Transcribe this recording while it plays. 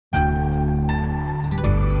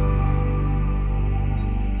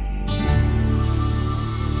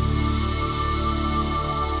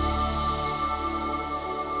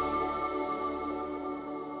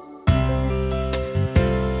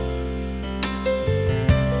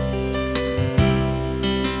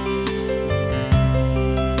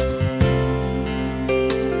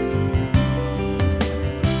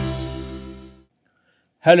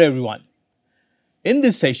Hello everyone. In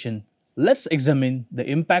this session, let's examine the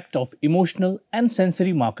impact of emotional and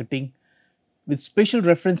sensory marketing with special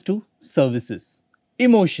reference to services.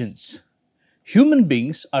 Emotions. Human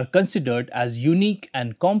beings are considered as unique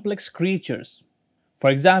and complex creatures. For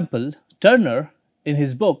example, Turner, in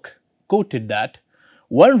his book, quoted that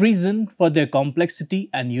one reason for their complexity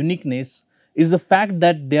and uniqueness is the fact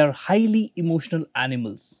that they are highly emotional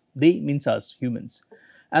animals. They means us, humans.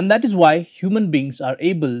 And that is why human beings are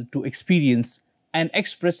able to experience and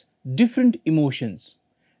express different emotions.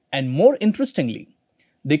 And more interestingly,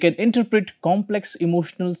 they can interpret complex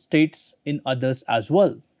emotional states in others as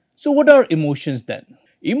well. So, what are emotions then?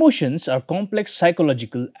 Emotions are complex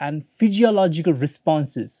psychological and physiological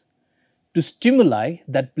responses to stimuli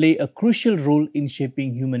that play a crucial role in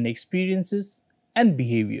shaping human experiences and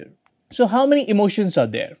behavior. So, how many emotions are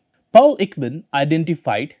there? Paul Ekman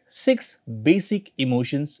identified 6 basic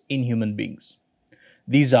emotions in human beings.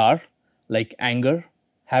 These are like anger,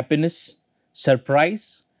 happiness,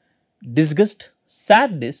 surprise, disgust,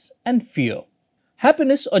 sadness, and fear.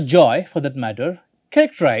 Happiness or joy, for that matter,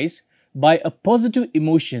 characterized by a positive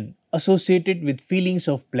emotion associated with feelings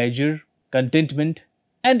of pleasure, contentment,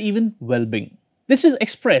 and even well being. This is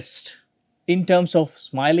expressed in terms of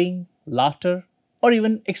smiling, laughter, or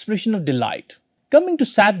even expression of delight. Coming to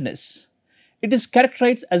sadness, it is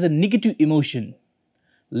characterized as a negative emotion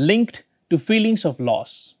linked to feelings of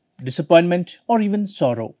loss, disappointment, or even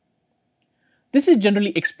sorrow. This is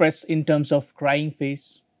generally expressed in terms of crying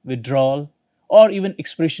face, withdrawal, or even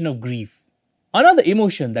expression of grief. Another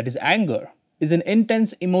emotion, that is anger, is an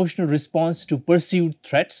intense emotional response to perceived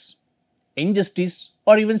threats, injustice,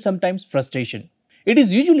 or even sometimes frustration. It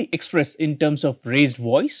is usually expressed in terms of raised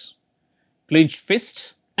voice, clenched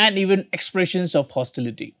fists, and even expressions of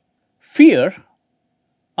hostility. Fear,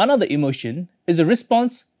 another emotion, is a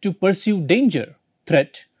response to perceived danger,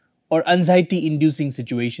 threat, or anxiety inducing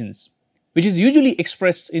situations, which is usually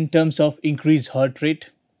expressed in terms of increased heart rate,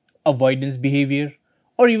 avoidance behavior,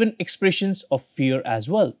 or even expressions of fear as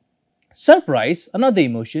well. Surprise, another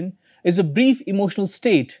emotion, is a brief emotional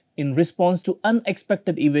state in response to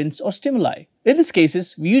unexpected events or stimuli. In these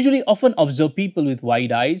cases, we usually often observe people with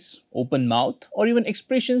wide eyes, open mouth, or even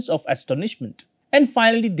expressions of astonishment. And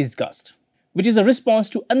finally, disgust, which is a response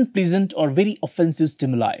to unpleasant or very offensive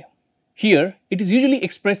stimuli. Here, it is usually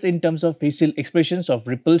expressed in terms of facial expressions of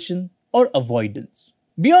repulsion or avoidance.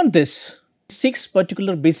 Beyond this, 6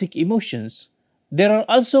 particular basic emotions, there are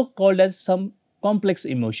also called as some complex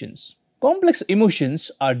emotions. Complex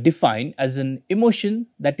emotions are defined as an emotion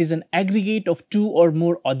that is an aggregate of 2 or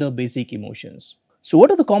more other basic emotions. So,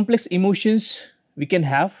 what are the complex emotions we can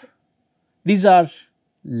have? These are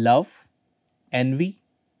love, envy,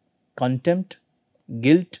 contempt,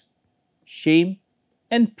 guilt, shame,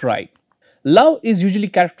 and pride. Love is usually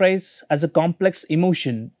characterized as a complex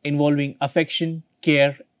emotion involving affection,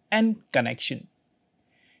 care, and connection.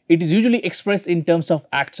 It is usually expressed in terms of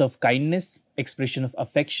acts of kindness, expression of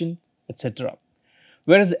affection, etc.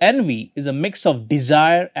 Whereas envy is a mix of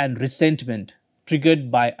desire and resentment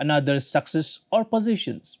triggered by another's success or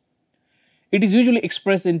possessions. It is usually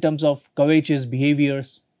expressed in terms of covetous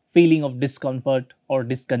behaviors, feeling of discomfort or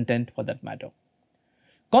discontent for that matter.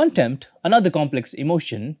 Contempt, another complex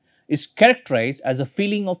emotion, is characterized as a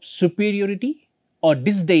feeling of superiority or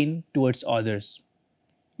disdain towards others,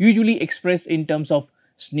 usually expressed in terms of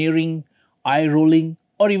sneering, eye rolling,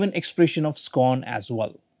 or even expression of scorn as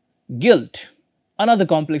well. Guilt, another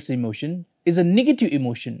complex emotion, is a negative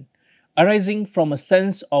emotion arising from a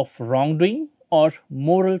sense of wrongdoing or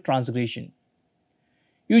moral transgression.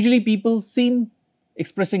 Usually, people seen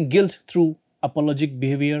expressing guilt through apologetic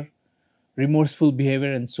behavior, remorseful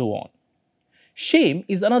behavior, and so on. Shame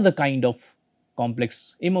is another kind of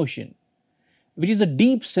complex emotion, which is a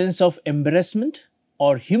deep sense of embarrassment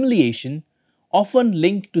or humiliation, often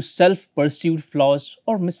linked to self perceived flaws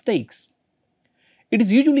or mistakes. It is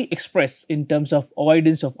usually expressed in terms of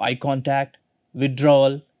avoidance of eye contact,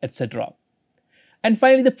 withdrawal, etc. And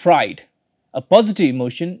finally, the pride, a positive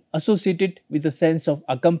emotion associated with a sense of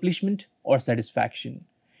accomplishment or satisfaction,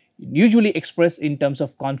 usually expressed in terms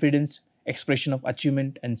of confidence, expression of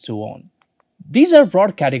achievement, and so on. These are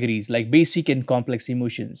broad categories like basic and complex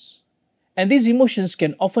emotions, and these emotions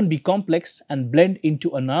can often be complex and blend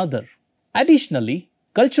into another. Additionally,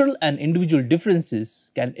 cultural and individual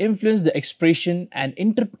differences can influence the expression and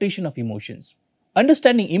interpretation of emotions.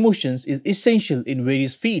 Understanding emotions is essential in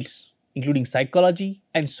various fields, including psychology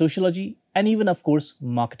and sociology, and even, of course,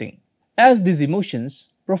 marketing, as these emotions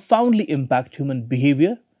profoundly impact human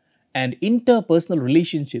behavior and interpersonal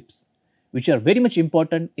relationships, which are very much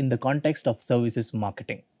important in the context of services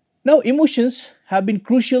marketing. Now, emotions have been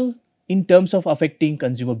crucial in terms of affecting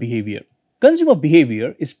consumer behavior. Consumer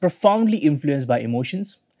behavior is profoundly influenced by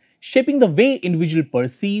emotions, shaping the way individuals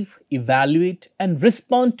perceive, evaluate, and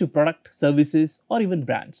respond to product, services, or even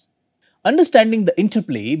brands. Understanding the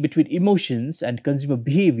interplay between emotions and consumer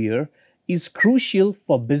behavior is crucial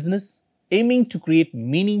for business aiming to create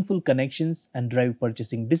meaningful connections and drive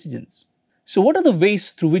purchasing decisions. So, what are the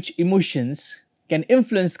ways through which emotions can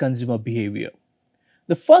influence consumer behavior?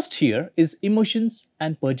 The first here is emotions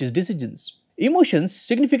and purchase decisions. Emotions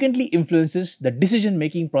significantly influences the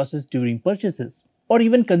decision-making process during purchases or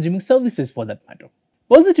even consuming services for that matter.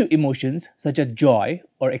 Positive emotions such as joy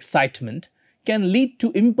or excitement can lead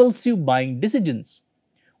to impulsive buying decisions,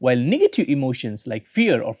 while negative emotions like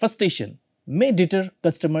fear or frustration may deter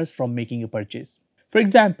customers from making a purchase. For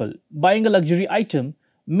example, buying a luxury item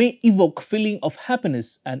may evoke feeling of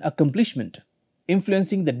happiness and accomplishment,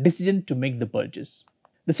 influencing the decision to make the purchase.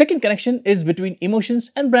 The second connection is between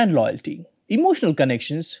emotions and brand loyalty. Emotional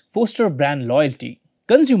connections foster brand loyalty.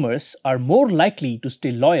 Consumers are more likely to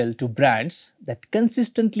stay loyal to brands that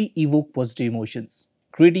consistently evoke positive emotions,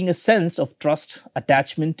 creating a sense of trust,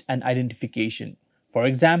 attachment, and identification. For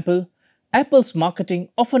example, Apple's marketing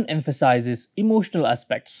often emphasizes emotional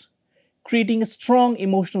aspects, creating a strong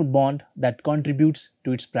emotional bond that contributes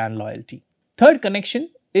to its brand loyalty. Third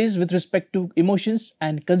connection is with respect to emotions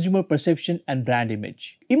and consumer perception and brand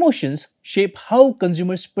image. Emotions shape how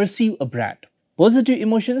consumers perceive a brand. Positive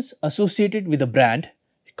emotions associated with a brand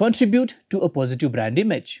contribute to a positive brand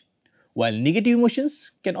image, while negative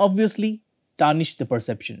emotions can obviously tarnish the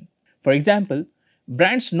perception. For example,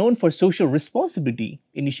 brands known for social responsibility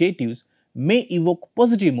initiatives may evoke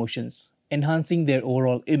positive emotions, enhancing their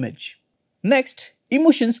overall image. Next,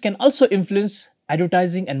 emotions can also influence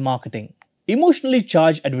advertising and marketing. Emotionally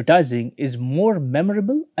charged advertising is more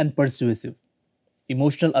memorable and persuasive.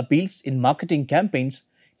 Emotional appeals in marketing campaigns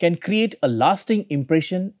can create a lasting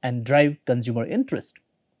impression and drive consumer interest.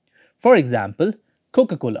 For example,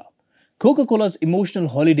 Coca Cola. Coca Cola's emotional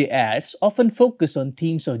holiday ads often focus on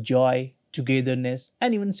themes of joy, togetherness,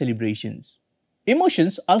 and even celebrations.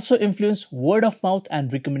 Emotions also influence word of mouth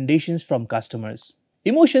and recommendations from customers.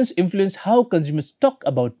 Emotions influence how consumers talk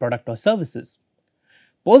about product or services.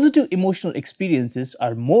 Positive emotional experiences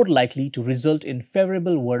are more likely to result in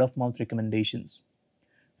favorable word of mouth recommendations.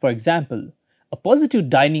 For example, a positive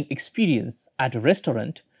dining experience at a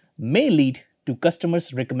restaurant may lead to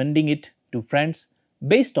customers recommending it to friends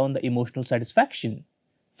based on the emotional satisfaction.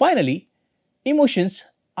 Finally, emotions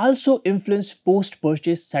also influence post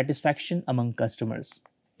purchase satisfaction among customers.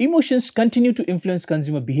 Emotions continue to influence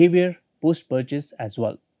consumer behavior post purchase as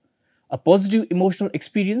well. A positive emotional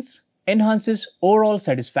experience enhances overall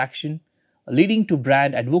satisfaction, leading to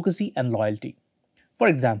brand advocacy and loyalty. For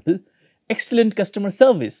example, excellent customer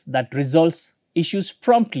service that resolves issues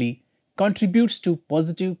promptly contributes to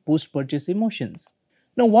positive post purchase emotions.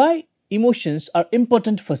 Now, why emotions are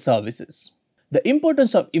important for services? The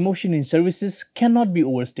importance of emotion in services cannot be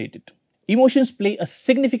overstated. Emotions play a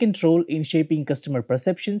significant role in shaping customer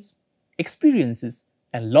perceptions, experiences,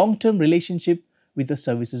 and long term relationship with a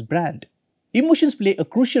services brand. Emotions play a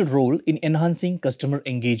crucial role in enhancing customer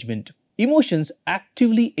engagement. Emotions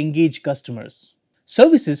actively engage customers.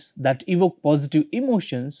 Services that evoke positive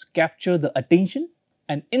emotions capture the attention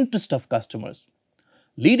and interest of customers,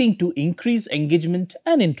 leading to increased engagement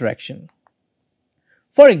and interaction.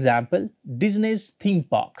 For example, Disney's theme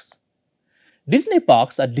parks. Disney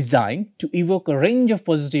parks are designed to evoke a range of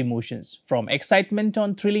positive emotions, from excitement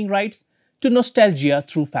on thrilling rides to nostalgia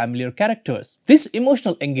through familiar characters. This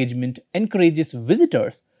emotional engagement encourages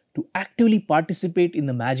visitors to actively participate in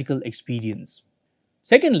the magical experience.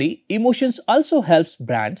 Secondly, emotions also helps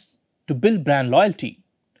brands to build brand loyalty.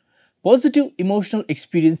 Positive emotional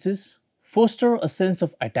experiences foster a sense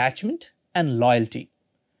of attachment and loyalty.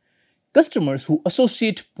 Customers who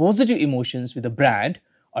associate positive emotions with a brand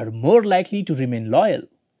are more likely to remain loyal,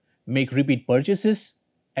 make repeat purchases,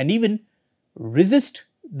 and even resist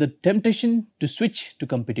the temptation to switch to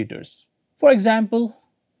competitors. For example,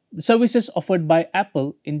 the services offered by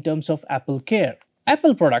Apple in terms of Apple Care.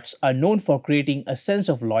 Apple products are known for creating a sense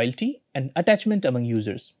of loyalty and attachment among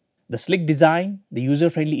users. The slick design, the user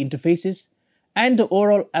friendly interfaces, and the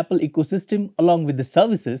overall Apple ecosystem, along with the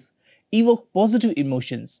services, evoke positive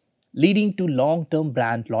emotions, leading to long term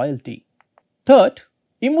brand loyalty. Third,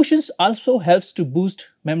 emotions also helps to boost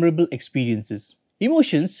memorable experiences.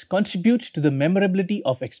 Emotions contribute to the memorability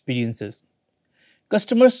of experiences.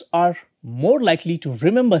 Customers are more likely to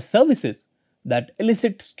remember services that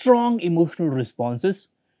elicit strong emotional responses,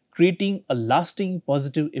 creating a lasting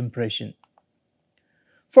positive impression.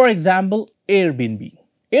 For example, Airbnb.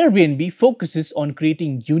 Airbnb focuses on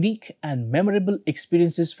creating unique and memorable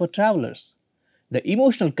experiences for travelers. The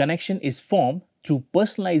emotional connection is formed through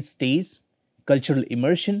personalized stays, cultural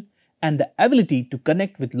immersion, and the ability to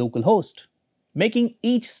connect with local hosts, making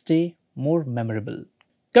each stay more memorable.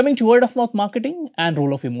 Coming to word of mouth marketing and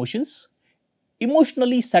role of emotions,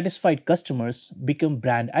 emotionally satisfied customers become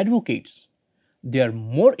brand advocates. They are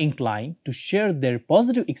more inclined to share their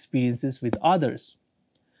positive experiences with others,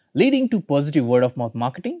 leading to positive word of mouth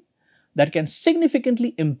marketing that can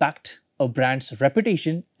significantly impact a brand's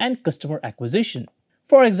reputation and customer acquisition.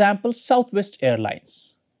 For example, Southwest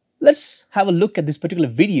Airlines. Let's have a look at this particular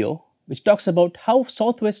video which talks about how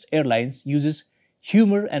Southwest Airlines uses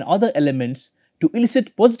humor and other elements to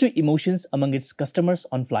elicit positive emotions among its customers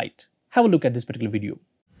on flight. Have a look at this particular video.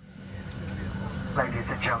 Ladies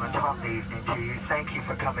and gentlemen, top evening to you. Thank you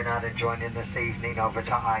for coming out and joining this evening over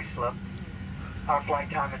to Iceland. Our flight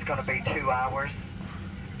time is going to be 2 hours.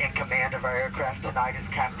 In command of our aircraft tonight is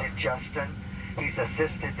Captain Justin. He's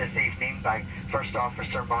assisted this evening by First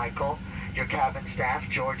Officer Michael. Your cabin staff,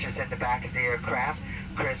 George is in the back of the aircraft,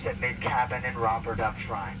 Chris at mid-cabin, and Robert up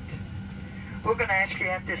front. We're going to ask you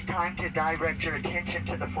at this time to direct your attention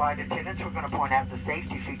to the flight attendants. We're going to point out the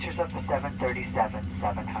safety features of the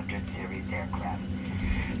 737-700 series aircraft.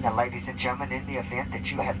 Now, ladies and gentlemen, in the event that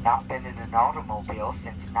you have not been in an automobile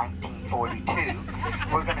since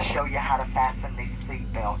 1942, we're going to show you how to fasten the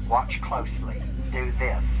seatbelt. Watch closely. Do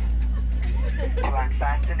this. To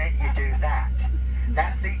unfasten it, you do that.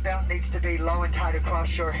 That seatbelt needs to be low and tight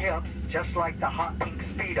across your hips, just like the hot pink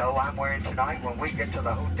Speedo I'm wearing tonight when we get to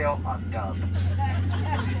the hotel hot tub.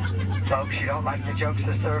 Folks, you don't like the jokes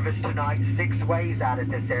of service tonight? 6 ways out of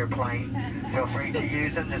this airplane. Feel free to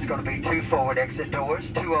use them. There's going to be 2 forward exit doors,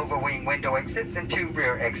 2 overwing window exits, and 2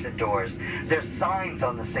 rear exit doors. There's signs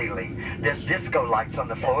on the ceiling. There's disco lights on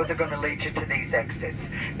the floor. They're going to lead you to these exits.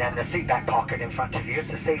 Now, in the seat back pocket in front of you,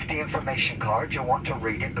 it's a safety information card. You'll want to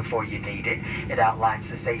read it before you need it. It outlines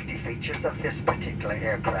the safety features of this particular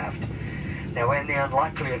aircraft. Now, in the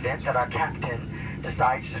unlikely event that our captain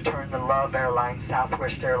decides to turn the Love Airlines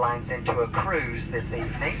Southwest Airlines into a cruise this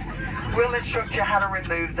evening, we'll instruct you how to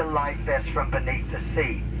remove the life vest from beneath the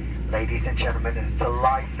seat. Ladies and gentlemen, it's a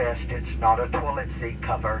life vest, it's not a toilet seat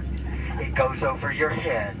cover. It goes over your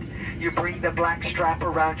head. You bring the black strap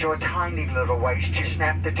around your tiny little waist, you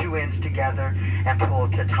snap the 2 ends together and pull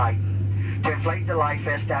to tighten. To inflate the life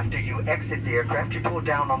vest after you exit the aircraft, you pull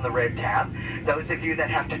down on the red tab. Those of you that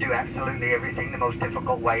have to do absolutely everything the most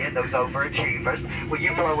difficult way, and those overachievers, will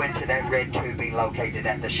you blow into that red tubing located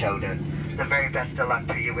at the shoulder? The very best of luck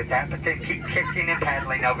to you with that, but then keep kicking and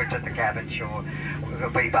paddling over to the cabin shore. We'll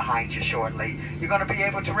be behind you shortly. You're going to be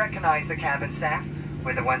able to recognize the cabin staff.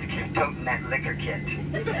 We're the ones toting that liquor kit.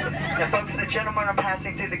 Now, folks, the gentlemen are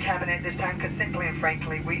passing through the cabin at this time because simply and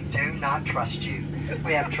frankly, we do not trust you.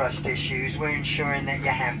 We have trust issues. We're ensuring that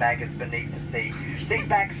your handbag is beneath the seat. Seat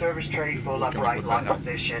back, service tray, full upright lock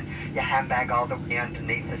position. Your handbag all the way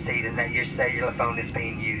underneath the seat, and that your cellular phone is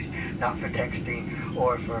being used, not for texting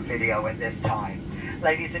or for video at this time.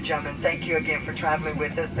 Ladies and gentlemen, thank you again for traveling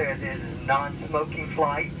with us. This is a non-smoking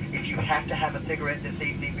flight. If you have to have a cigarette this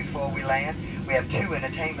evening before we land, we have 2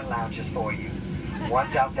 entertainment lounges for you.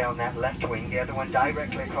 One's out there on that left wing, the other one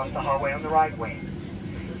directly across the hallway on the right wing.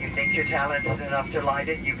 You think you're talented enough to light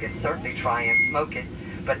it, you can certainly try and smoke it.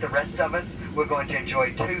 But the rest of us, we're going to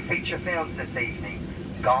enjoy 2 feature films this evening,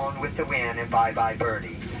 Gone with the Wind and Bye Bye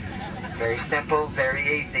Birdie. Very simple,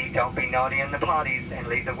 very easy. Don't be naughty in the potties and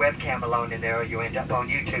leave the webcam alone in there or you end up on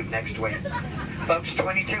YouTube next week. Folks,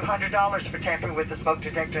 $2,200 for tampering with the smoke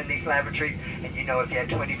detector in these lavatories. And you know if you had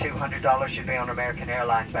 $2,200, you'd be on American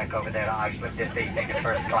Airlines back over there to Iceland this evening in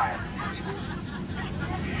first class.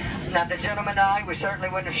 Now, the gentleman and I, we certainly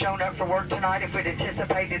wouldn't have shown up for work tonight if we'd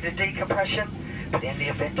anticipated a decompression. But in the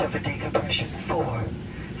event of a decompression, 4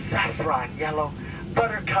 saffron yellow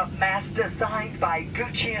buttercup masks designed by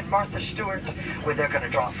Gucci and Martha Stewart, where they're going to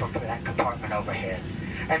drop from that compartment overhead.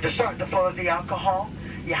 And to start the flow of the alcohol,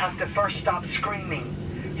 you have to first stop screaming.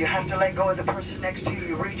 You have to let go of the person next to you.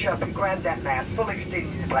 You reach up and grab that mask, fully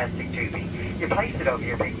extending the plastic tubing. You place it over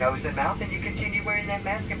your big nose and mouth, and you continue wearing that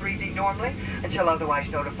mask and breathing normally until otherwise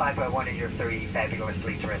notified by one of your 3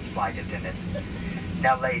 fabulously dressed flight attendants.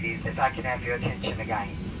 Now, ladies, if I can have your attention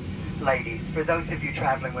again. Ladies, for those of you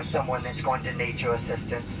traveling with someone that's going to need your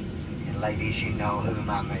assistance, and ladies, you know whom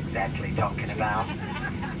I'm exactly talking about.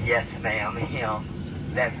 Yes, ma'am, him,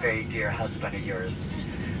 that very dear husband of yours.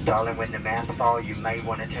 Darling, when the masks fall, you may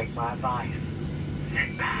want to take my advice.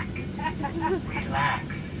 Sit back,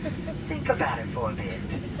 relax, think about it for a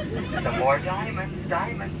bit. Some more diamonds,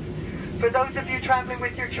 diamonds. For those of you traveling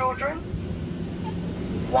with your children,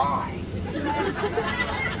 Why?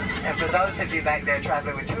 And for those of you back there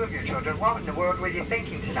traveling with 2 of your children, what in the world were you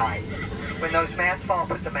thinking tonight? When those masks fall,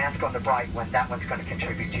 put the mask on the bright one. That one's going to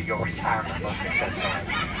contribute to your retirement most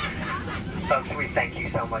successfully. Folks, we thank you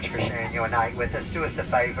so much for sharing your night with us. Do us a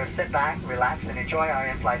favor, sit back, relax, and enjoy our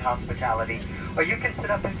in-flight hospitality. Or you can sit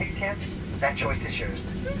up and be tense. That choice is yours.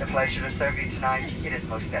 The pleasure to serve you tonight, it is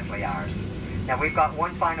most definitely ours. Now, we've got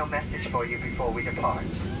one final message for you before we depart.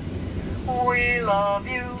 We love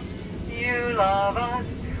you, you love us.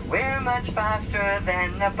 We're much faster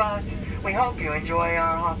than the bus. We hope you enjoy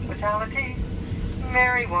our hospitality.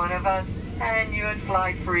 Marry one of us, and you'd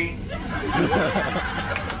fly free. 2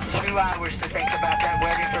 hours to think about that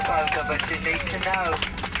wedding proposal, but you need to know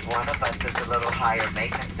one of us is a little higher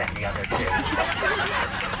maintenance than the other 2.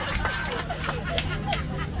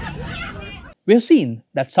 We have seen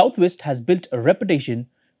that Southwest has built a reputation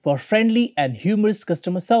for friendly and humorous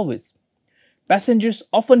customer service. Passengers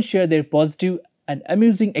often share their positive and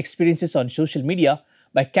amusing experiences on social media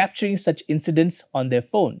by capturing such incidents on their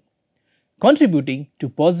phone, contributing to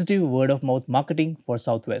positive word-of-mouth marketing for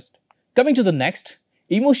Southwest. Coming to the next,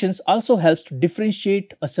 emotions also helps to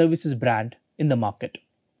differentiate a service's brand in the market.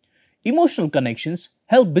 Emotional connections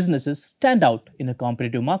help businesses stand out in a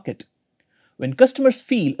competitive market. When customers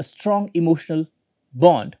feel a strong emotional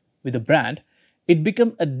bond with a brand, it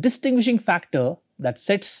becomes a distinguishing factor that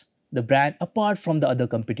sets the brand apart from the other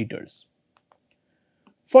competitors.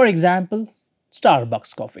 For example,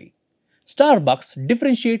 Starbucks coffee. Starbucks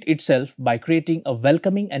differentiates itself by creating a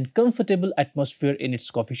welcoming and comfortable atmosphere in its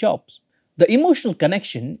coffee shops. The emotional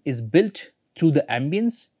connection is built through the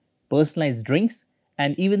ambience, personalized drinks,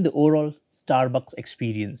 and even the overall Starbucks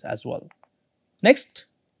experience as well. Next,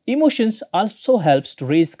 emotions also helps to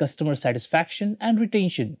raise customer satisfaction and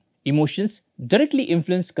retention. Emotions directly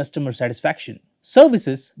influence customer satisfaction.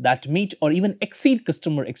 Services that meet or even exceed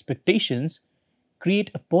customer expectations create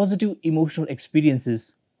a positive emotional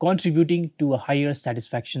experiences, contributing to a higher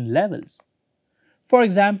satisfaction levels. For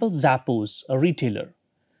example, Zappos, a retailer.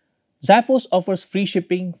 Zappos offers free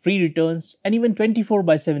shipping, free returns, and even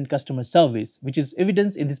 24/7 customer service, which is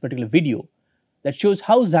evidence in this particular video that shows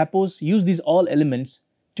how Zappos use these all elements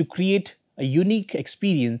to create a unique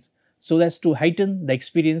experience so as to heighten the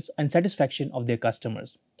experience and satisfaction of their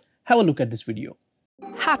customers. Have a look at this video.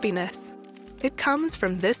 Happiness. It comes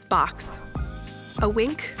from this box. A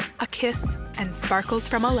wink, a kiss, and sparkles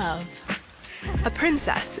from a love. A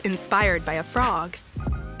princess inspired by a frog.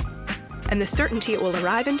 And the certainty it will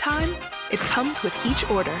arrive in time, it comes with each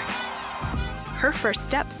order. Her first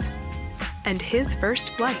steps, and his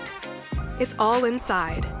first flight. It's all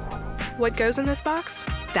inside. What goes in this box?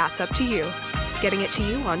 That's up to you. Getting it to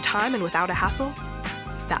you on time and without a hassle?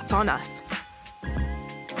 That's on us.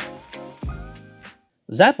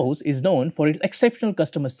 Zappos is known for its exceptional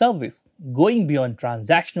customer service, going beyond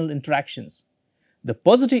transactional interactions. The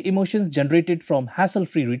positive emotions generated from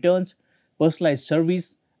hassle-free returns, personalized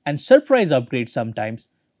service, and surprise upgrades sometimes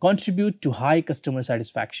contribute to high customer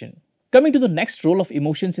satisfaction. Coming to the next role of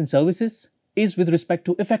emotions in services is with respect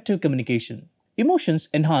to effective communication. Emotions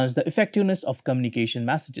enhance the effectiveness of communication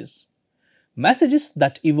messages. Messages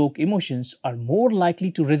that evoke emotions are more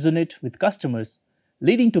likely to resonate with customers,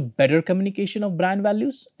 leading to better communication of brand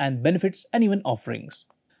values and benefits and even offerings.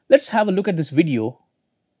 Let's have a look at this video,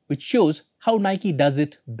 which shows how Nike does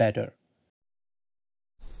it better.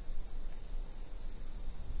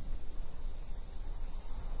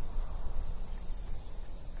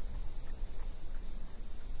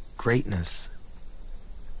 Greatness,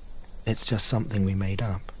 it's just something we made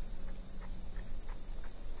up.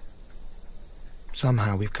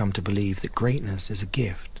 Somehow we've come to believe that greatness is a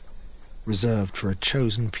gift reserved for a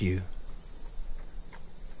chosen few,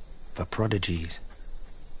 for prodigies,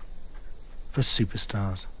 for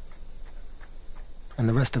superstars, and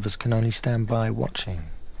the rest of us can only stand by watching.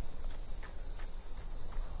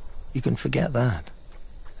 You can forget that.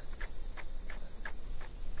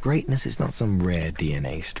 Greatness is not some rare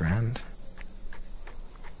DNA strand.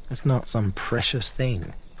 It's not some precious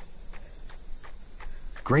thing.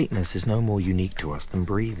 Greatness is no more unique to us than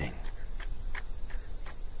breathing.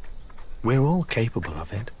 We're all capable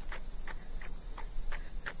of it.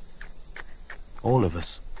 All of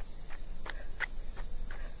us.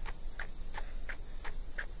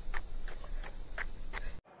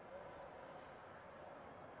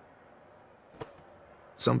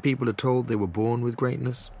 Some people are told they were born with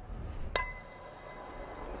greatness.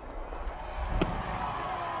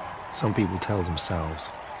 Some people tell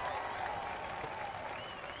themselves.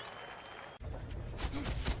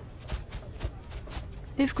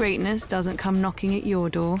 If greatness doesn't come knocking at your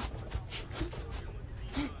door,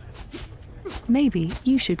 maybe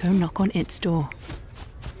you should go knock on its door.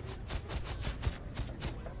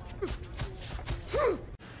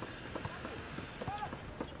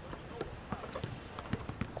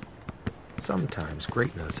 Sometimes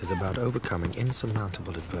greatness is about overcoming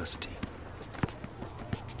insurmountable adversity.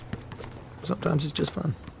 Sometimes it's just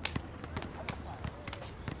fun.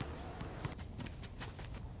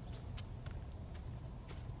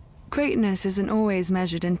 Greatness isn't always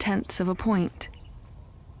measured in tenths of a point.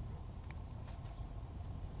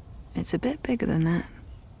 It's a bit bigger than that.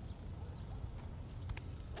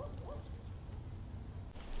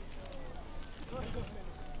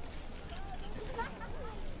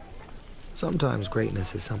 Sometimes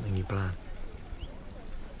greatness is something you plan.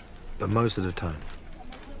 But most of the time,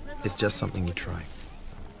 it's just something you try.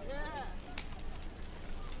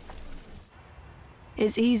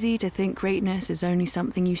 It's easy to think greatness is only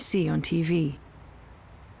something you see on TV.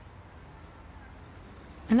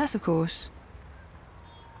 Unless, of course,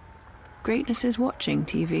 greatness is watching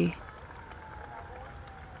TV.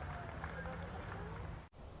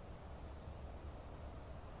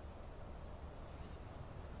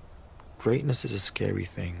 Greatness is a scary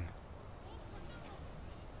thing.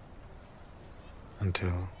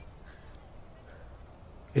 Until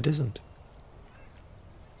it isn't.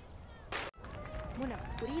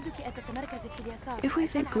 If we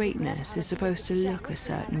think greatness is supposed to look a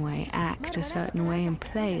certain way, act a certain way, and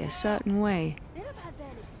play a certain way,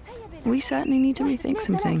 we certainly need to rethink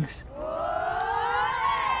some things.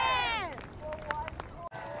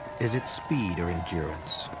 Is it speed or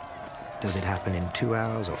endurance? Does it happen in 2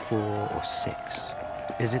 hours or 4 or 6?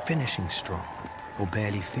 Is it finishing strong or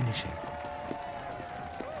barely finishing?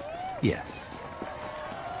 Yes.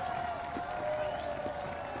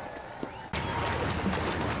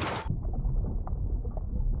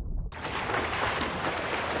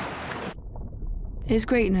 Is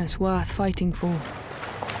greatness worth fighting for?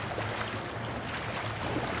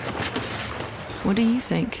 What do you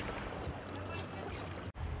think?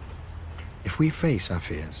 If we face our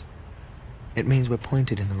fears, it means we're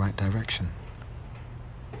pointed in the right direction.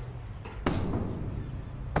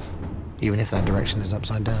 Even if that direction is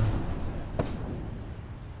upside down.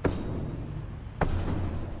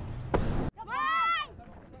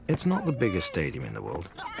 It's not the biggest stadium in the world.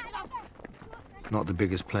 Not the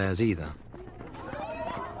biggest players either.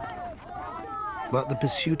 But the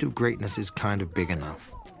pursuit of greatness is kind of big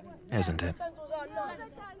enough, isn't it?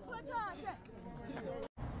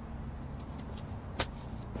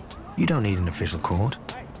 You don't need an official court,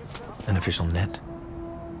 an official net,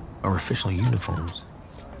 or official uniforms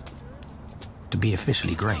to be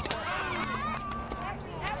officially great.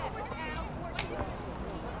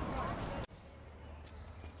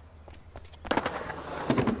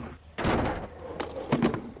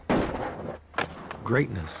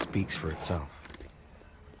 Greatness speaks for itself.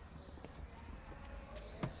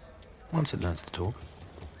 Once it learns to talk.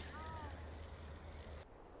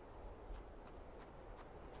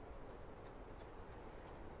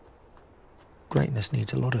 Greatness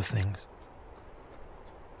needs a lot of things.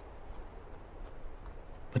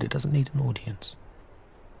 But it doesn't need an audience.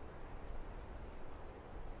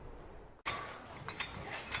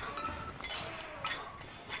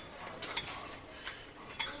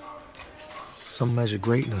 Some measure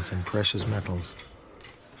greatness in precious metals,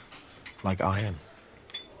 like iron.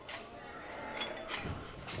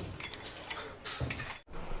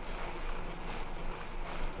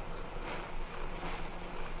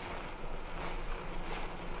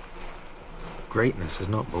 Greatness is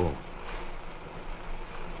not born.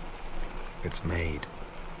 It's made.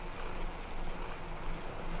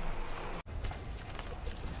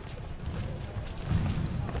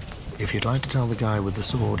 If you'd like to tell the guy with the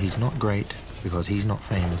sword he's not great because he's not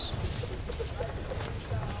famous,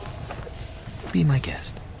 be my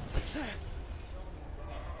guest.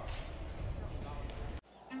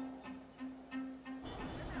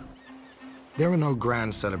 There are no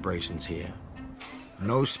grand celebrations here.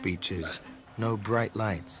 No speeches, no bright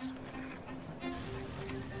lights.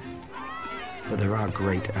 But there are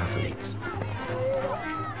great athletes.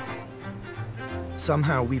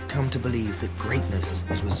 Somehow we've come to believe that greatness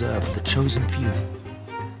is reserved for the chosen few,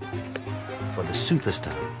 for the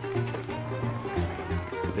superstars.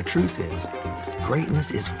 The truth is,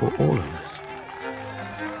 greatness is for all of us.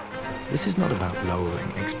 This is not about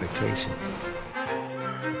lowering expectations.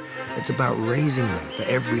 It's about raising them for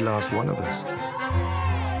every last one of us.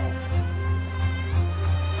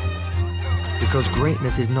 Because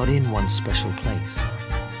greatness is not in one special place.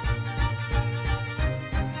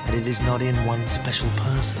 And it is not in one special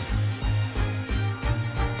person.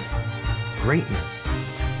 Greatness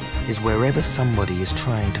is wherever somebody is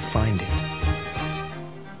trying to find it.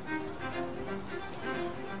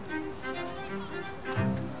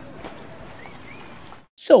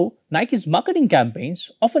 So, Nike's marketing campaigns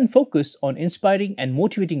often focus on inspiring and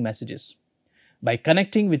motivating messages. By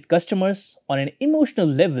connecting with customers on an emotional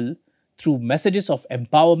level through messages of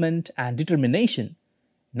empowerment and determination,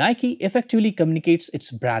 Nike effectively communicates its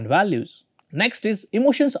brand values. Next is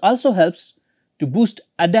emotions also helps to boost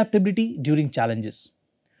adaptability during challenges.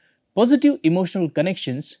 Positive emotional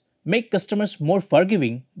connections make customers more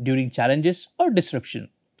forgiving during challenges or disruption.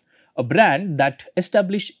 A brand that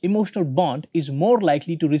establishes emotional bond is more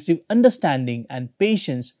likely to receive understanding and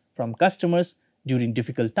patience from customers during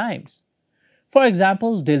difficult times. For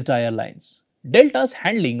example, Delta Airlines. Delta's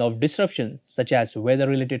handling of disruptions such as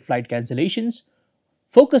weather-related flight cancellations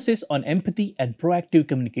focuses on empathy and proactive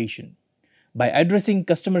communication. By addressing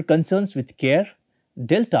customer concerns with care,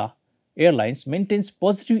 Delta Airlines maintains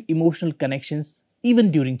positive emotional connections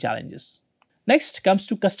even during challenges. Next comes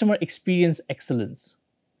to customer experience excellence.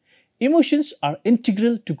 Emotions are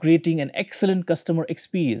integral to creating an excellent customer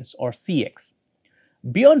experience or CX.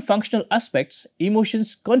 Beyond functional aspects,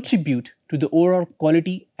 emotions contribute to the overall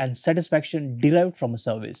quality and satisfaction derived from a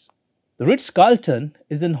service. The Ritz-Carlton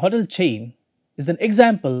is an hotel chain is an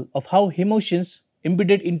example of how emotions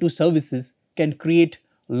embedded into services can create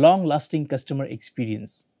long-lasting customer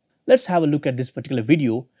experience. Let's have a look at this particular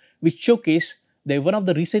video which showcases one of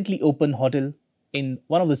the recently opened hotel in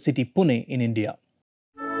one of the city Pune in India.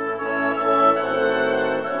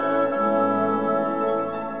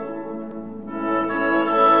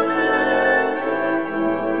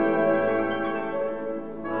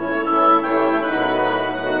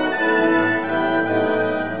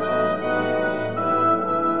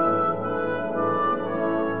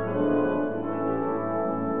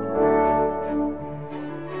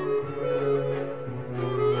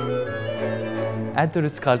 At the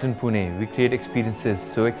Ritz-Carlton Pune, we create experiences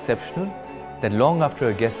so exceptional that long after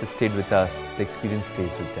a guest has stayed with us, the experience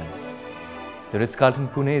stays with them. The Ritz-Carlton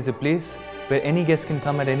Pune is a place where any guest can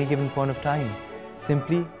come at any given point of time,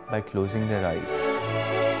 simply by closing their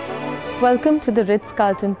eyes. Welcome to the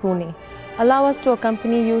Ritz-Carlton Pune. Allow us to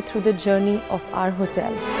accompany you through the journey of our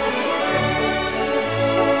hotel.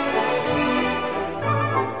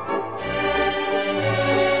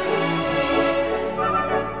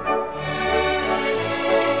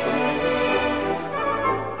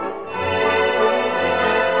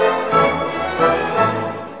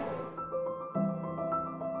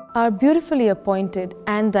 Our beautifully appointed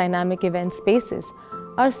and dynamic event spaces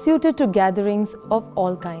are suited to gatherings of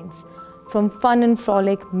all kinds, from fun and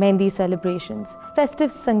frolic Mehndi celebrations,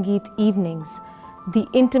 festive Sangeet evenings, the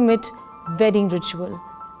intimate wedding ritual,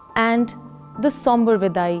 and the somber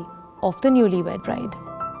vidai of the newlywed bride.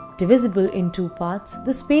 Divisible in two parts,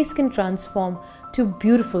 the space can transform to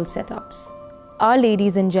beautiful setups. Our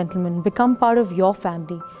ladies and gentlemen become part of your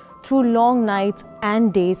family through long nights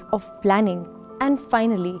and days of planning, and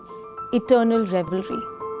finally, eternal revelry.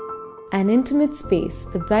 An intimate space,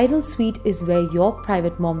 the bridal suite is where your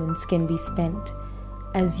private moments can be spent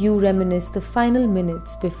as you reminisce the final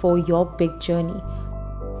minutes before your big journey.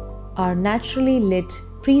 Our naturally lit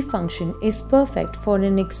pre-function is perfect for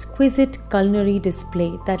an exquisite culinary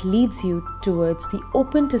display that leads you towards the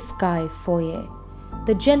open-to-sky foyer.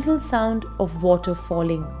 The gentle sound of water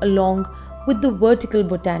falling along with the vertical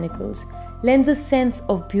botanicals lends a sense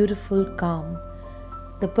of beautiful calm.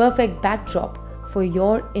 The perfect backdrop for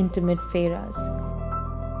your intimate fairas.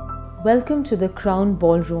 Welcome to the Crown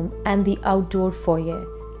Ballroom and the outdoor foyer,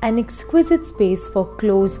 an exquisite space for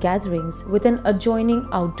close gatherings with an adjoining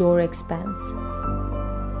outdoor expanse.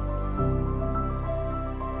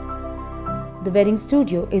 The wedding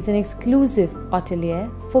studio is an exclusive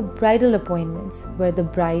atelier for bridal appointments where the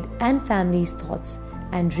bride and family's thoughts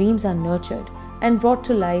and dreams are nurtured and brought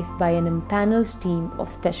to life by an empaneled team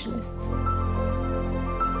of specialists.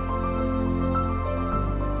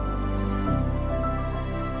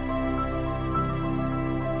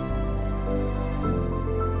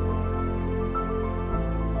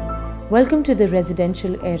 Welcome to the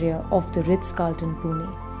residential area of the Ritz-Carlton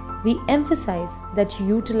Pune. We emphasize that you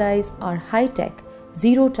utilize our high-tech,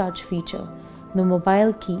 zero-touch feature, the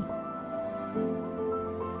mobile key.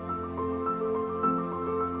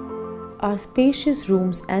 Our spacious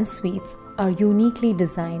rooms and suites are uniquely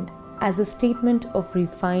designed as a statement of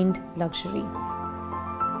refined luxury.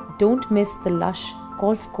 Don't miss the lush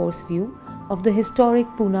golf course view of the historic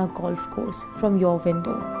Pune Golf Course from your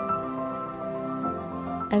window.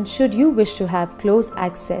 And should you wish to have close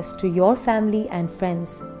access to your family and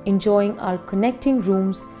friends, enjoying our connecting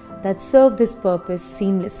rooms that serve this purpose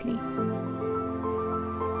seamlessly.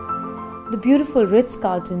 The beautiful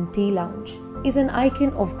Ritz-Carlton Tea Lounge is an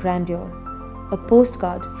icon of grandeur, a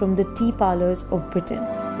postcard from the tea parlours of Britain.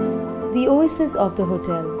 The oasis of the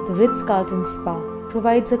hotel, the Ritz-Carlton Spa,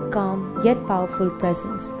 provides a calm yet powerful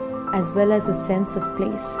presence, as well as a sense of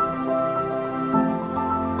place.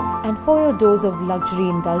 And for your dose of luxury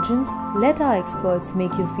indulgence, let our experts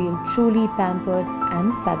make you feel truly pampered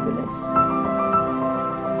and fabulous.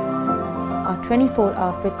 Our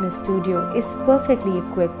 24-hour fitness studio is perfectly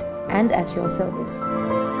equipped and at your service.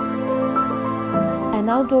 An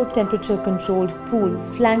outdoor temperature-controlled pool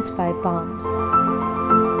flanked by palms.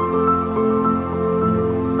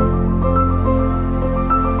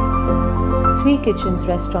 3 Kitchens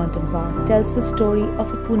restaurant and bar tells the story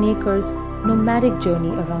of a Punekar's nomadic journey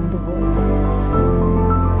around the world.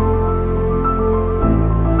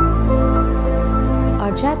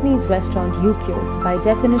 Our Japanese restaurant Yukio by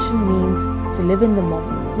definition means to live in the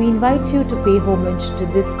moment. We invite you to pay homage to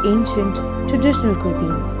this ancient, traditional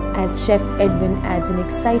cuisine as Chef Edwin adds an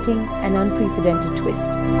exciting and unprecedented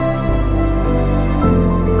twist.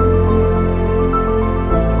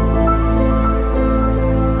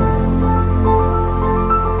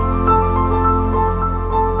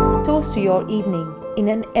 Toast to your evening in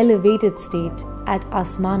an elevated state at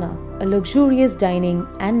Asmana, a luxurious dining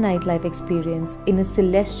and nightlife experience in a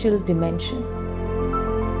celestial dimension.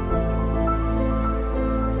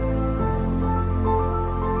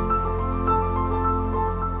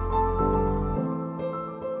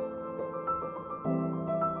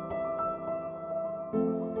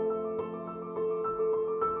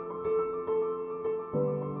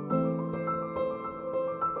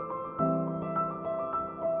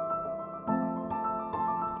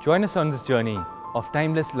 Join us on this journey of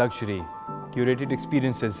timeless luxury, curated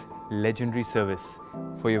experiences, legendary service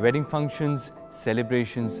for your wedding functions,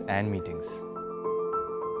 celebrations and meetings.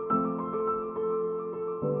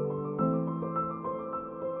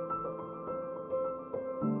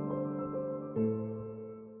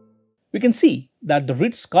 We can see that the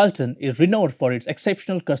Ritz-Carlton is renowned for its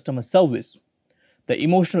exceptional customer service. The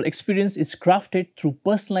emotional experience is crafted through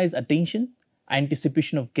personalized attention,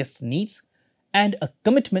 anticipation of guest needs, and a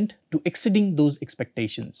commitment to exceeding those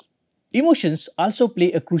expectations. Emotions also play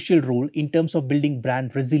a crucial role in terms of building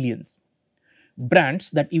brand resilience.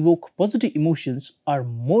 Brands that evoke positive emotions are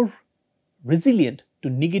more resilient to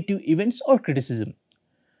negative events or criticism.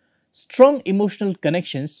 Strong emotional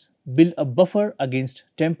connections build a buffer against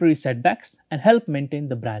temporary setbacks and help maintain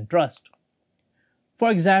the brand trust. For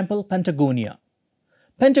example, Patagonia.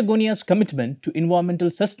 Patagonia's commitment to environmental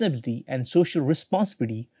sustainability and social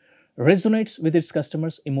responsibility resonates with its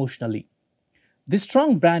customers emotionally. This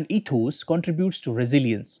strong brand ethos contributes to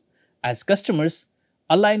resilience as customers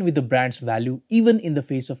align with the brand's value even in the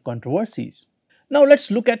face of controversies. Now let's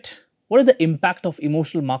look at what is the impact of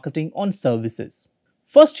emotional marketing on services.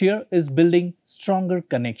 First here is building stronger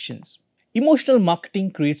connections. Emotional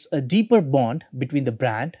marketing creates a deeper bond between the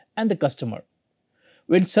brand and the customer.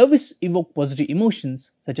 When services evoke positive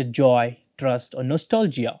emotions such as joy, trust, or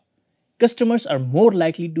nostalgia, customers are more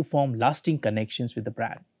likely to form lasting connections with the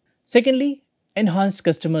brand. Secondly, enhance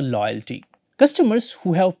customer loyalty. Customers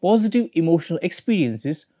who have positive emotional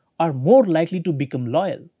experiences are more likely to become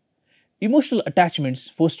loyal. Emotional attachments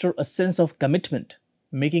foster a sense of commitment,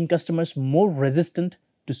 making customers more resistant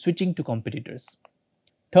to switching to competitors.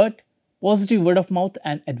 Third, positive word of mouth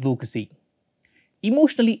and advocacy.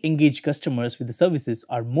 Emotionally engaged customers with the services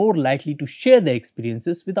are more likely to share their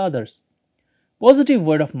experiences with others. Positive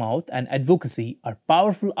word of mouth and advocacy are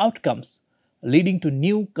powerful outcomes, leading to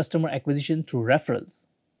new customer acquisition through referrals.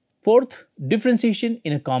 Fourth, differentiation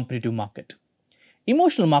in a competitive market.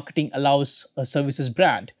 Emotional marketing allows a services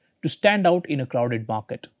brand to stand out in a crowded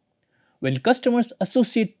market. When customers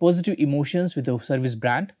associate positive emotions with a service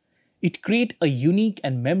brand, it creates a unique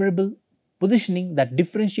and memorable positioning that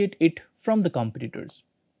differentiates it from the competitors.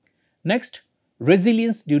 Next,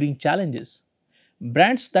 resilience during challenges.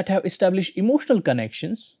 Brands that have established emotional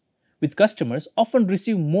connections with customers often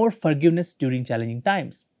receive more forgiveness during challenging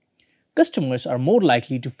times. Customers are more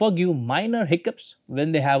likely to forgive minor hiccups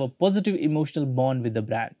when they have a positive emotional bond with the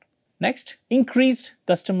brand. Next, increased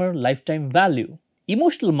customer lifetime value.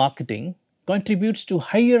 Emotional marketing contributes to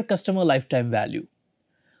higher customer lifetime value.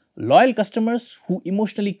 Loyal customers who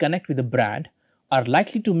emotionally connect with the brand are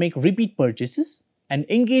likely to make repeat purchases and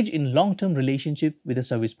engage in long-term relationship with a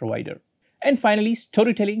service provider. And finally,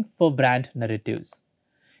 storytelling for brand narratives.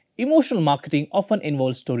 Emotional marketing often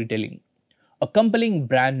involves storytelling. A compelling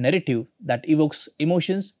brand narrative that evokes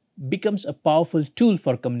emotions becomes a powerful tool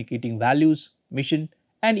for communicating values, mission,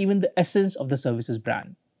 and even the essence of the services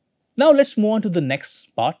brand. Now let's move on to the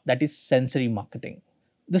next part, that is sensory marketing.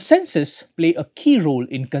 The senses play a key role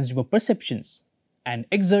in consumer perceptions and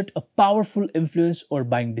exert a powerful influence over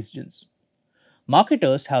buying decisions.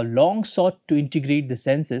 Marketers have long sought to integrate the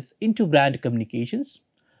senses into brand communications,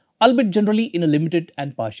 albeit generally in a limited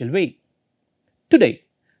and partial way. Today,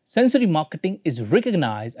 sensory marketing is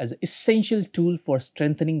recognized as an essential tool for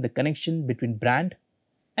strengthening the connection between brand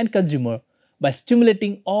and consumer by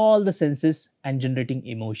stimulating all the senses and generating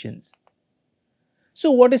emotions.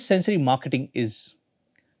 So what is sensory marketing is?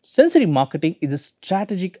 Sensory marketing is a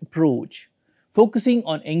strategic approach focusing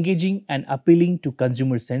on engaging and appealing to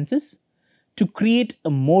consumer senses to create a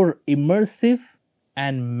more immersive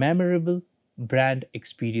and memorable brand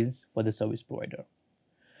experience for the service provider.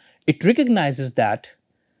 It recognizes that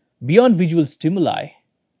beyond visual stimuli,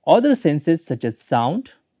 other senses such as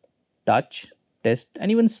sound, touch, taste,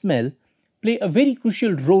 and even smell play a very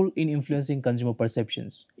crucial role in influencing consumer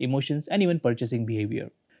perceptions, emotions, and even purchasing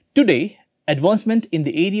behavior. Today, advancement in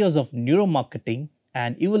the areas of neuromarketing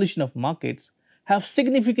and evolution of markets have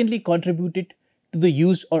significantly contributed to the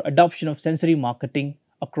use or adoption of sensory marketing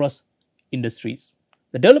across industries.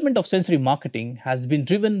 The development of sensory marketing has been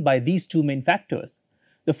driven by these two main factors.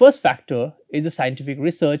 The first factor is the scientific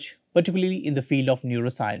research, particularly in the field of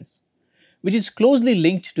neuroscience, which is closely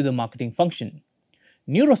linked to the marketing function.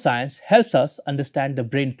 Neuroscience helps us understand the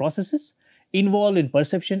brain processes involved in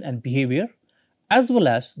perception and behavior, as well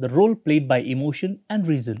as the role played by emotion and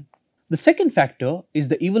reason. The second factor is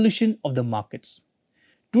the evolution of the markets.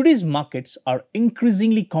 Today's markets are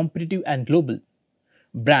increasingly competitive and global.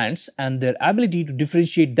 Brands and their ability to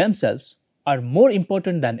differentiate themselves are more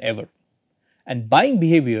important than ever. And buying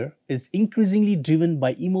behavior is increasingly driven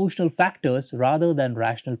by emotional factors rather than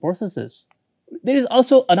rational processes. There is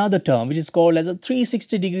also another term which is called as a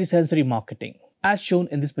 360-degree sensory marketing, as shown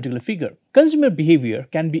in this particular figure. Consumer behavior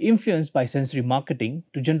can be influenced by sensory marketing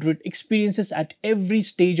to generate experiences at every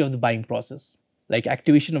stage of the buying process, like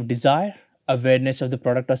activation of desire, awareness of the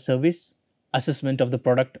product or service, assessment of the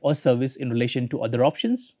product or service in relation to other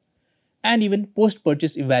options, and even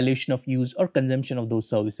post-purchase evaluation of use or consumption of those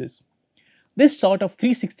services. This sort of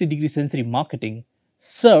 360-degree sensory marketing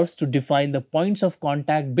serves to define the points of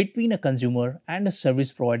contact between a consumer and a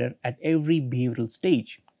service provider at every behavioral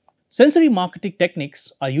stage. Sensory marketing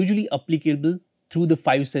techniques are usually applicable through the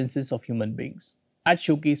five senses of human beings, as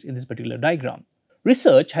showcased in this particular diagram.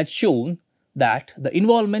 Research has shown that the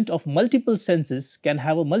involvement of multiple senses can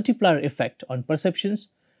have a multiplier effect on perceptions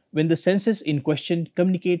when the senses in question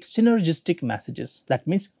communicate synergistic messages. That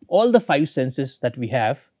means all the five senses that we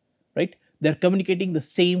have, right, they're communicating the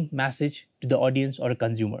same message to the audience or a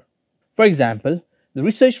consumer. For example, the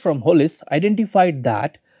research from Hollis identified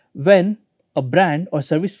that when a brand or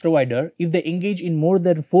service provider, if they engage in more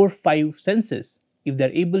than 4-5 senses, if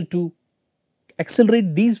they're able to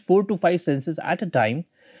accelerate these 4 to 5 senses at a time,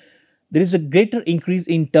 there is a greater increase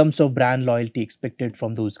in terms of brand loyalty expected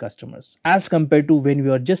from those customers as compared to when we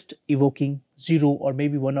are just evoking 0 or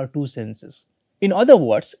maybe 1 or 2 senses. In other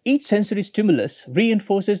words, each sensory stimulus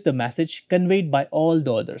reinforces the message conveyed by all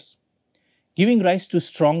the others, giving rise to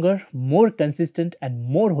stronger, more consistent, and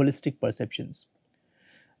more holistic perceptions.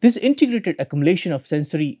 This integrated accumulation of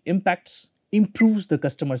sensory impacts improves the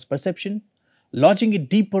customer's perception, lodging it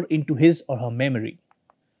deeper into his or her memory.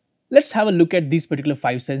 Let's have a look at these particular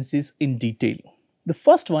 5 senses in detail. The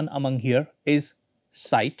first one among here is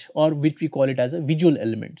sight, or which we call it as a visual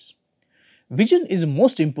elements. Vision is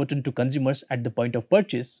most important to consumers at the point of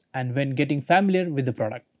purchase and when getting familiar with the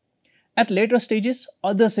product. At later stages,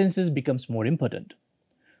 other senses becomes more important.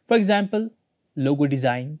 For example, logo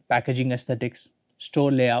design, packaging aesthetics,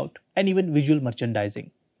 store layout, and even visual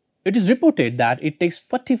merchandising. It is reported that it takes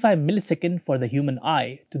 45 milliseconds for the human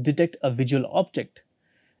eye to detect a visual object.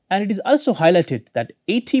 And it is also highlighted that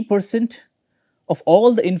 80% of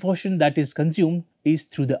all the information that is consumed is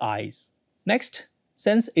through the eyes. Next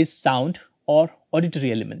sense is sound or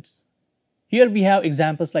auditory elements. Here we have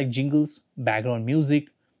examples like jingles, background music,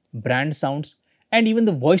 brand sounds, and even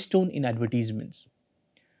the voice tone in advertisements.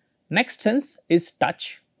 Next sense is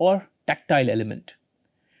touch or tactile element.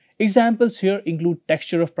 Examples here include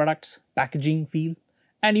texture of products, packaging feel,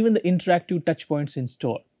 and even the interactive touch points in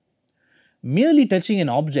store. Merely touching an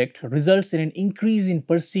object results in an increase in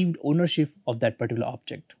perceived ownership of that particular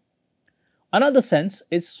object. Another sense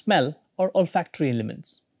is smell or olfactory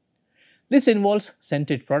elements. This involves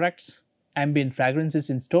scented products, ambient fragrances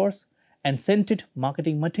in stores, and scented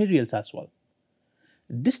marketing materials as well.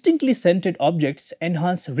 Distinctly scented objects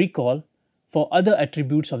enhance recall for other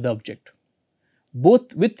attributes of the object,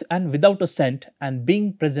 both with and without a scent and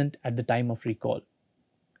being present at the time of recall.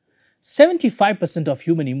 75% of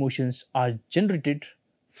human emotions are generated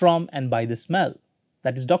from and by the smell.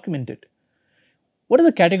 That is documented. What are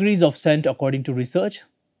the categories of scent according to research?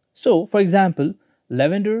 So, for example,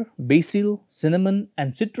 lavender, basil, cinnamon,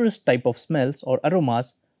 and citrus type of smells or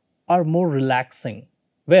aromas are more relaxing,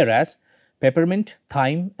 whereas peppermint,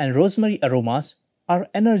 thyme, and rosemary aromas are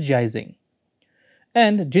energizing.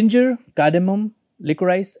 And ginger, cardamom,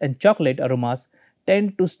 licorice, and chocolate aromas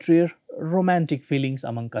tend to stir romantic feelings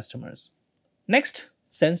among customers. Next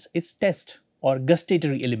sense is test or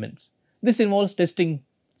gustatory elements. This involves testing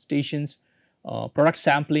stations, product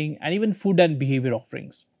sampling, and even food and behavior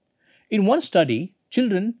offerings. In one study,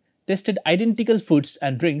 children tested identical foods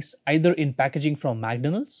and drinks either in packaging from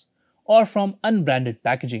McDonald's or from unbranded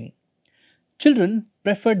packaging. Children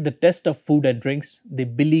preferred the taste of food and drinks they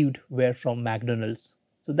believed were from McDonald's.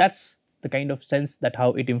 So that's the kind of sense that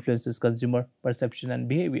how it influences consumer perception and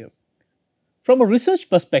behavior. From a research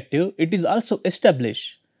perspective, it is also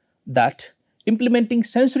established that implementing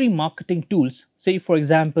sensory marketing tools, say for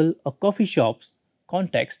example a coffee shop's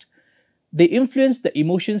context, they influence the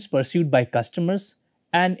emotions pursued by customers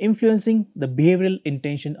and influencing the behavioral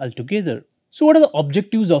intention altogether. So what are the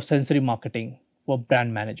objectives of sensory marketing for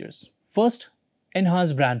brand managers? First,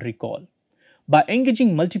 enhance brand recall. By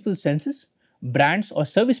engaging multiple senses, brands or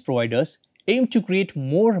service providers aim to create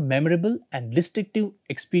more memorable and distinctive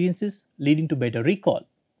experiences leading to better recall.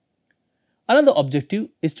 Another objective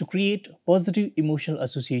is to create positive emotional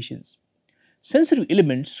associations. Sensory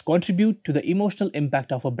elements contribute to the emotional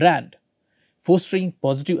impact of a brand, fostering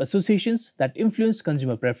positive associations that influence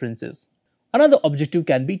consumer preferences. Another objective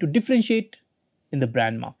can be to differentiate in the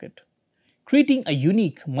brand market. Creating a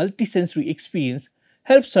unique multisensory experience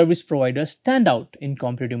helps service providers stand out in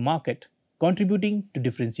competitive market, contributing to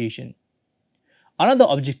differentiation. Another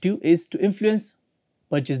objective is to influence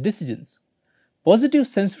purchase decisions. Positive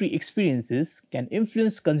sensory experiences can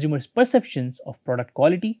influence consumers' perceptions of product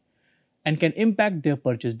quality and can impact their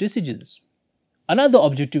purchase decisions. Another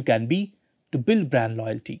objective can be to build brand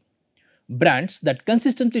loyalty. Brands that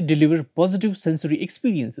consistently deliver positive sensory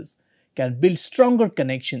experiences can build stronger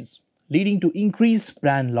connections, leading to increased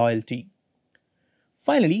brand loyalty.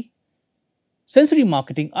 Finally, sensory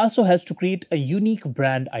marketing also helps to create a unique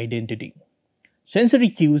brand identity. Sensory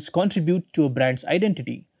cues contribute to a brand's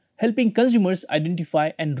identity, helping consumers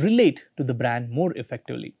identify and relate to the brand more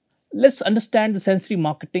effectively. Let's understand the sensory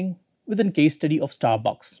marketing with a case study of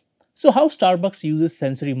Starbucks. So how Starbucks uses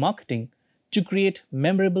sensory marketing to create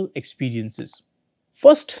memorable experiences.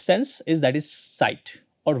 First sense is sight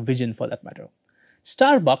or vision for that matter.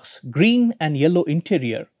 Starbucks' green and yellow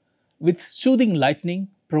interior with soothing lighting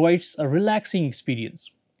provides a relaxing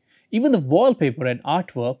experience. Even the wallpaper and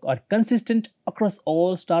artwork are consistent across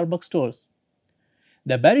all Starbucks stores.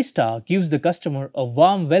 The barista gives the customer a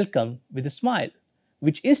warm welcome with a smile,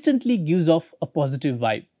 which instantly gives off a positive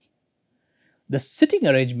vibe. The sitting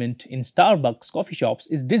arrangement in Starbucks coffee shops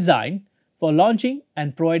is designed for lounging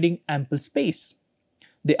and providing ample space.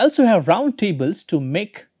 They also have round tables to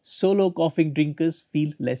make solo coffee drinkers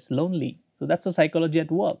feel less lonely. So that's the psychology at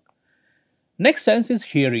work. Next sense is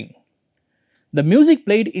hearing. The music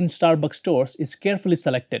played in Starbucks stores is carefully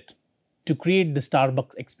selected to create the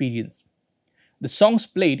Starbucks experience. The songs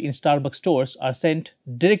played in Starbucks stores are sent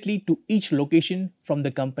directly to each location from the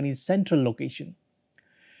company's central location.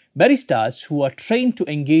 Baristas who are trained to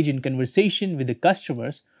engage in conversation with the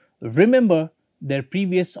customers remember their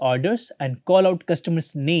previous orders and call out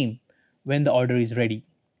customer's name when the order is ready.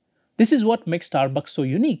 This is what makes Starbucks so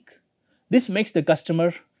unique. This makes the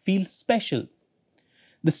customer feel special.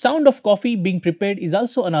 The sound of coffee being prepared is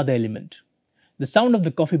also another element. The sound of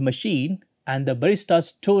the coffee machine and the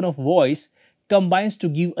barista's tone of voice combines to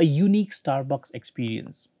give a unique Starbucks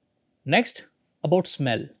experience. Next, about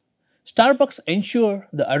smell. Starbucks ensure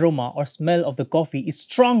the aroma or smell of the coffee is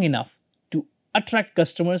strong enough to attract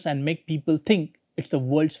customers and make people think it's the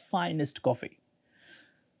world's finest coffee.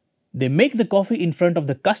 They make the coffee in front of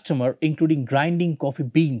the customer, including grinding coffee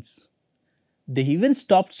beans. They even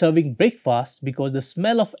stopped serving breakfast because the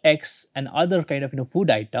smell of eggs and other kind of food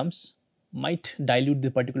items might dilute the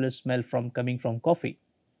particular smell coming from coffee.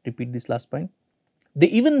 Repeat this last point. They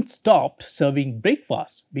even stopped serving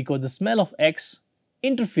breakfast because the smell of eggs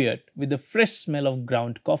interfered with the fresh smell of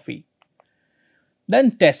ground coffee.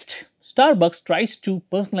 Then test. Starbucks tries to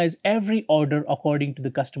personalize every order according to the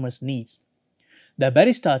customer's needs. The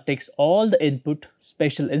barista takes all the input,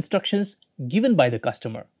 special instructions given by the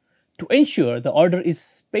customer to ensure the order is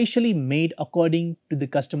specially made according to the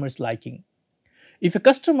customer's liking. If a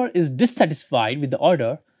customer is dissatisfied with the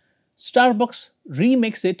order, Starbucks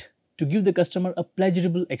remakes it to give the customer a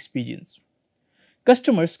pleasurable experience.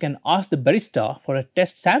 Customers can ask the barista for a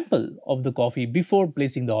test sample of the coffee before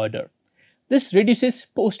placing the order. This reduces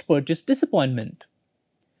post-purchase disappointment.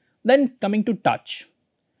 Then coming to touch.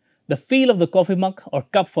 The feel of the coffee mug or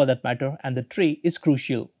cup for that matter and the tray is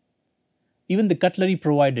crucial. Even the cutlery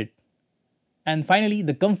provided. And finally,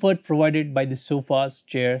 the comfort provided by the sofas,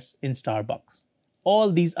 chairs in Starbucks. All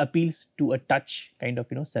these appeals to a touch kind of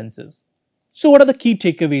senses. So what are the key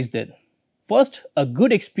takeaways then? First, a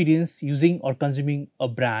good experience using or consuming a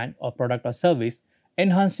brand or product or service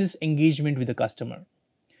enhances engagement with the customer.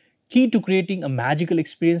 Key to creating a magical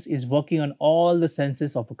experience is working on all the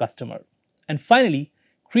senses of a customer. And finally,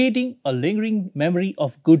 creating a lingering memory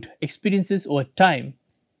of good experiences over time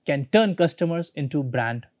can turn customers into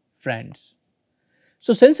brand friends.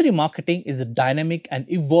 So sensory marketing is a dynamic and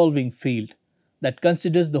evolving field that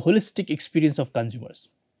considers the holistic experience of consumers.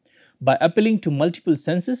 By appealing to multiple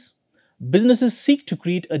senses, businesses seek to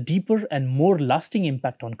create a deeper and more lasting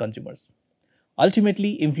impact on consumers,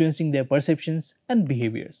 ultimately influencing their perceptions and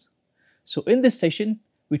behaviors. So in this session,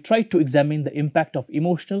 we tried to examine the impact of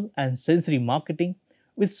emotional and sensory marketing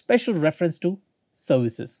with special reference to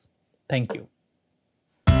services. Thank you.